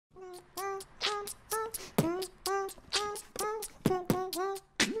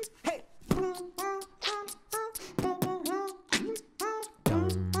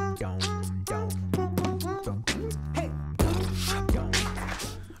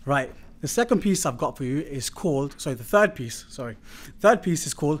Right. The second piece I've got for you is called, the third piece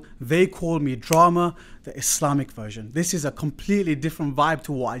is called They Call Me Drama, the Islamic version. This is a completely different vibe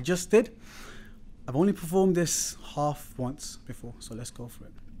to what I just did. I've only performed this half once before, so let's go for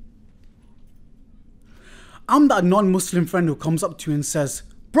it. I'm that non-Muslim friend who comes up to you and says,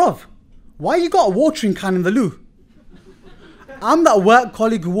 bruv, why you got a watering can in the loo? I'm that work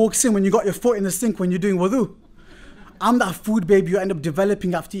colleague who walks in when you got your foot in the sink when you're doing wudu. I'm that food baby you end up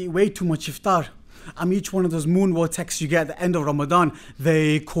developing after you eat way too much iftar. I'm each one of those moonward texts you get at the end of Ramadan.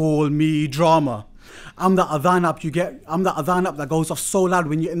 They call me drama. I'm that adhan app you get. I'm that adhan app that goes off so loud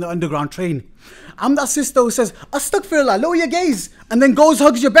when you're in the underground train. I'm that sister who says, Astaghfirullah, lower your gaze, and then goes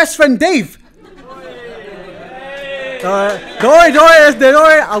hugs your best friend Dave. Don't worry.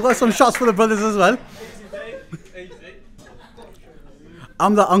 I've got some shots for the brothers as well.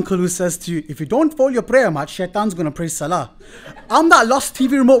 I'm that uncle who says to you, if you don't follow your prayer mat, shaitan's going to pray salah. I'm that lost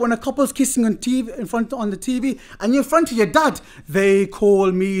TV remote when a couple's kissing on the TV and you're in front of your dad. They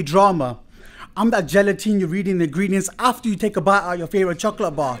call me drama. I'm that gelatine you're reading the ingredients after you take a bite out of your favorite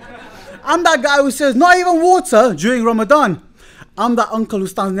chocolate bar. I'm that guy who says, not even water during Ramadan. I'm that uncle who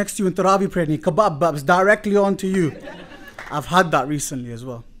stands next to you in Tarawih prayer and he kebab babs directly onto you. I've had that recently as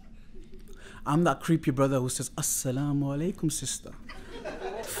well. I'm that creepy brother who says, Assalamu alaikum, sister.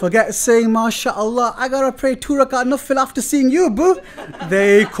 Forget saying, MashaAllah, I gotta pray 2 rakat nafil after seeing you, boo.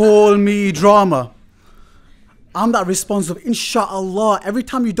 They call me drama. I'm that response of Insha'Allah every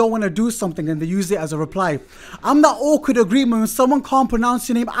time you don't want to do something and they use it as a reply. I'm that awkward agreement when someone can't pronounce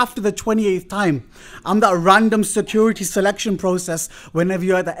your name after the 28th time. I'm that random security selection process whenever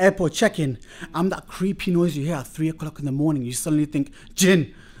you're at the airport check-in. I'm that creepy noise you hear at 3 o'clock in the morning. You suddenly think,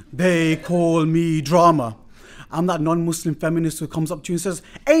 Jinn. They call me drama. I'm that non-Muslim feminist who comes up to you and says,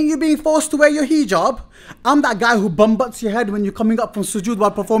 ain't you being forced to wear your hijab? I'm that guy who bum butts your head when you're coming up from sujood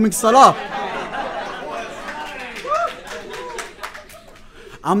while performing salah.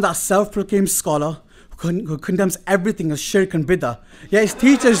 I'm that self-proclaimed scholar who condemns everything as shirk and bid'ah. His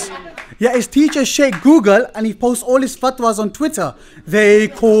teachers shake Google and he posts all his fatwas on Twitter. They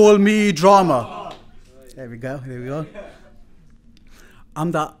call me drama. There we go.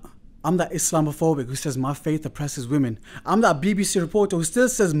 I'm that Islamophobic who says my faith oppresses women. I'm that BBC reporter who still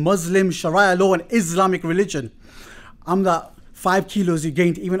says Muslim, Sharia law and Islamic religion. I'm that 5 kilos you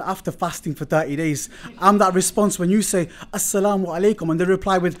gained even after fasting for 30 days. I'm that response when you say Assalamu alaikum and they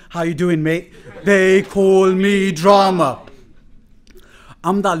reply with, how you doing, mate? They call me drama.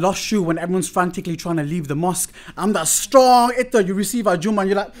 I'm that lost shoe when everyone's frantically trying to leave the mosque. I'm that strong itter you receive at Jummah and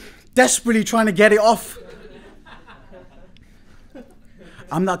you're like desperately trying to get it off.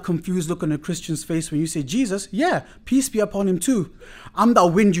 I'm that confused look on a Christian's face when you say, Jesus, yeah, peace be upon him too. I'm that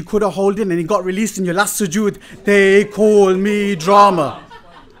wind you could have held in and he got released in your last sujood. They call me drama.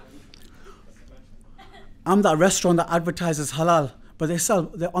 I'm that restaurant that advertises halal, but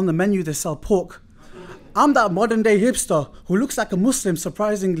on the menu they sell pork. I'm that modern day hipster who looks like a Muslim,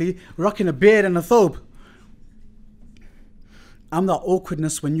 surprisingly, rocking a beard and a thobe. I'm that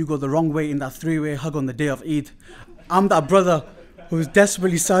awkwardness when you go the wrong way in that 3-way hug on the day of Eid. I'm that brother who's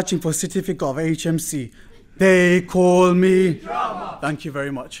desperately searching for a certificate of HMC. They call me drama. Thank you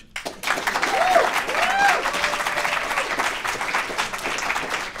very much.